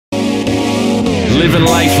living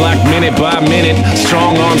life like minute by minute.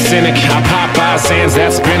 Strong arm cynic, I pop eyes, hands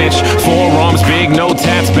that spinach. Forearms big, no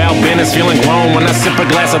tats, bout business. Feeling grown when I sip a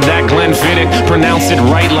glass of that Glenfiddich. Pronounce it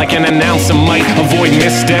right like an announcer might. Avoid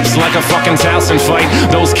missteps like a fucking Towson fight.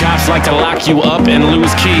 Those cops like to lock you up and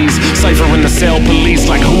lose keys. Cypher in the cell, police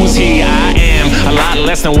like who's he? I am a lot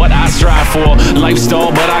less than what I strive for.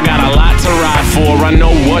 Lifestyle, but I got a lot to ride for. I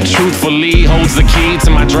know what truthfully holds the key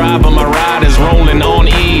to my drive, but my ride is rolling on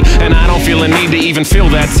E. And I don't feel a need to even fill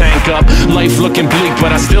that tank up. Life looking bleak,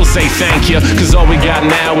 but I still say thank you. Cause all we got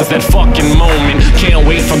now is that fucking moment. Can't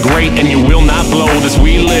wait for great, and you will not blow this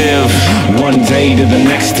we live. One day to the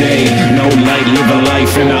next day. No light, live a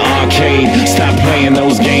life in the arcade. Stop playing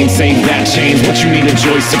those games, save that change. What you need a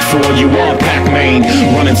joystick for? You are Pac-Man.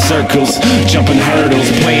 Running circles, jumping hurdles.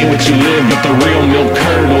 Playing what you live, but the real milk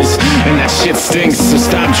curdles. And that shit stinks, so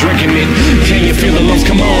stop drinking it. Can you feel the lumps?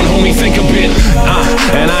 Come on, homie, think a bit.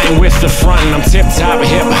 And I ain't with the front, and I'm tip-top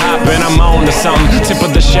hip-hop, and I'm on to something. Tip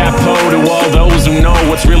of the chapeau to all those who know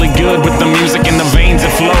what's really good with the music in the veins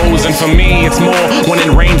it flows. And for me, it's more when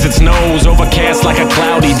it rains, it snows. Overcast like a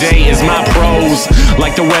cloudy day is my prose.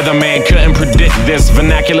 Like the weatherman couldn't predict this.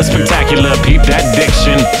 Vernacular spectacular, peep that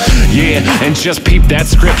diction. Yeah, and just peep that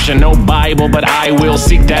scripture. No Bible, but I will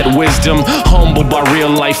seek that wisdom. Humbled by real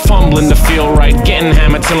life, fumbling to feel right. Getting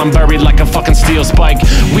hammered till I'm buried like a fucking steel spike.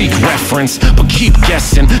 Weak reference, but keep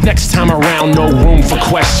guessing. Next time around, no room for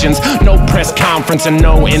questions. No press conference and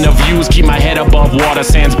no interviews. Keep my head above water,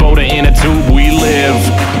 sans Boda in a tube. We live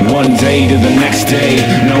one day to the next day.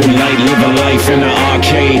 No light, live a life in the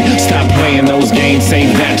arcade. Stop playing those games,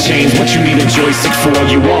 save that change. What you need a joystick for?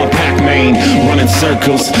 You are Pac-Man. Running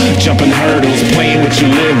circles, jumping hurdles. Playing what you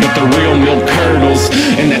live, but the real milk curdles.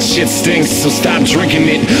 And that shit stinks, so stop drinking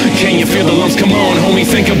it. Can you feel the lumps? Come on, homie,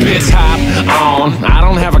 think a bit. Hop on, I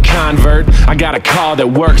don't have a convert. I got a car that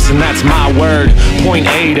works, and that's my word. Point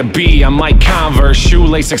A to B, I might converse.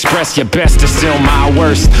 Shoelace Express, your best is still my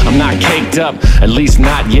worst. I'm not caked up, at least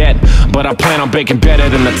not yet. But I plan on baking better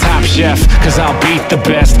than the top chef. Cause I'll beat the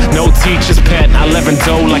best, no teacher's pet. I leaven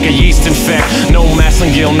dough like a yeast infect. No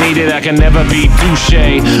masculine needed, I can never be douche.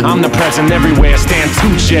 I'm the present everywhere, stand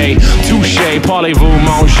touche. Touche, parlez-vous,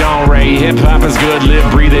 mon genre. Hip-hop is good,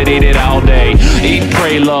 live, breathe it, eat it all day. Eat,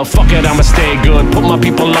 pray, love, fuck it, I'ma stay good. Put my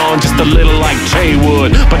people on just a little like Jay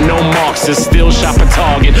would. But no Marxist, still shop at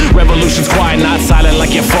Target. Revolution's quiet, not silent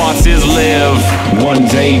like your farts is. Live one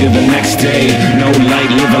day to the next day. No light,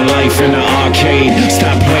 live a life in the arcade.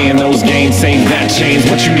 Stop playing those games, save that change.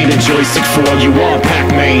 What you need a joystick for? You are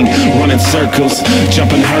Pac-Man. Running circles,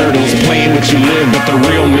 jumping hurdles. Playing what you live, but the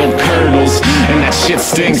real milk curdles. And that shit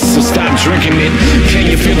stinks, so stop drinking it. Can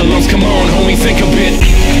you feel the lumps? Come on, homie, think a bit.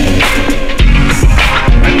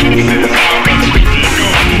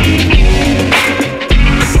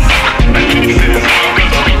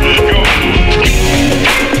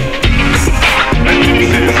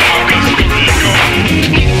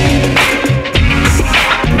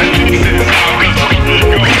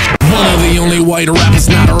 White rappers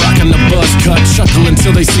not a rockin' the buzz cut. Chuckle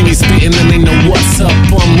until they see me spittin' and they know what's up.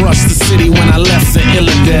 Bum rush the city when I left the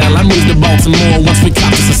Illidale. I moved to Baltimore once we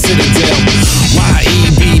copped us a Citadel.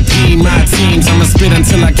 YEBP, my teams. I'ma spit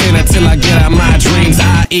until I can, until I get out my dreams.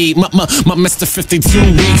 I eat my Mr. 52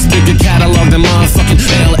 weeks. Bigger catalog than motherfucking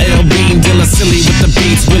LL Bean. Dilla silly with the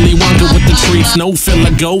beats. Willy Wonka with the treats. No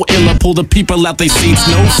filler, go iller. Pull the people out they seats.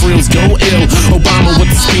 No frills, go ill. Obama with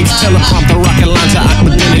the speech. Teleprompter, rocket launcher,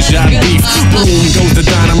 Ahmadinejad beef. Boom goes the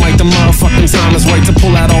dynamite, the motherfucking time is right to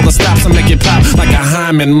pull out all the stops and make it pop like a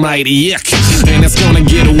hymen might. Yuck, and it's gonna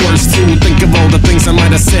get worse too. Think of all the things I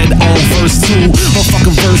might have said on verse 2.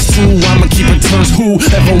 Motherfucking verse 2, I'ma keep it terse. Who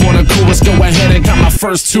ever want a chorus? Go ahead and got my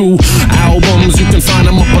first 2 albums. You can find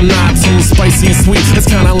them up on iTunes. Spicy and sweet, it's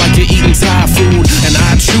kinda like you're eating Thai food. And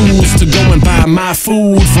I choose to go and buy my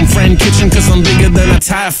food from Friend Kitchen, cause I'm bigger than a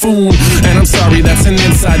typhoon. And I'm sorry, that's an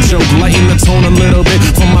inside joke. Lighten the tone a little bit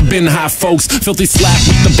for my bin high folks. Filthy slap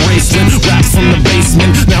with the bracelet, raps from the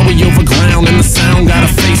basement. Now we overground and the sound got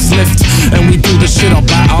a facelift. And we do the shit all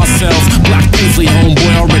by ourselves. Black Paisley,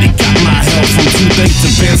 homeboy, already got my help. From toothache to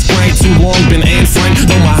Ben Sprain, too long been Anne Frank.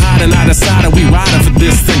 Know my hide and I decided we riding for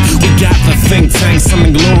this thing. We got the think tank, some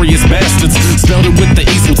inglorious bastards. Spelled it with the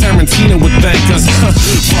E so Tarantino would thank us.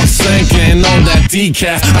 Fuck Sanka and all that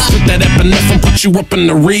decaf. I spit that epinephrine, put you up in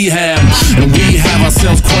the rehab. And we have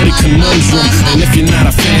ourselves quite a conundrum. And if you're not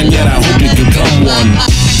a fan yet, I hope you become one.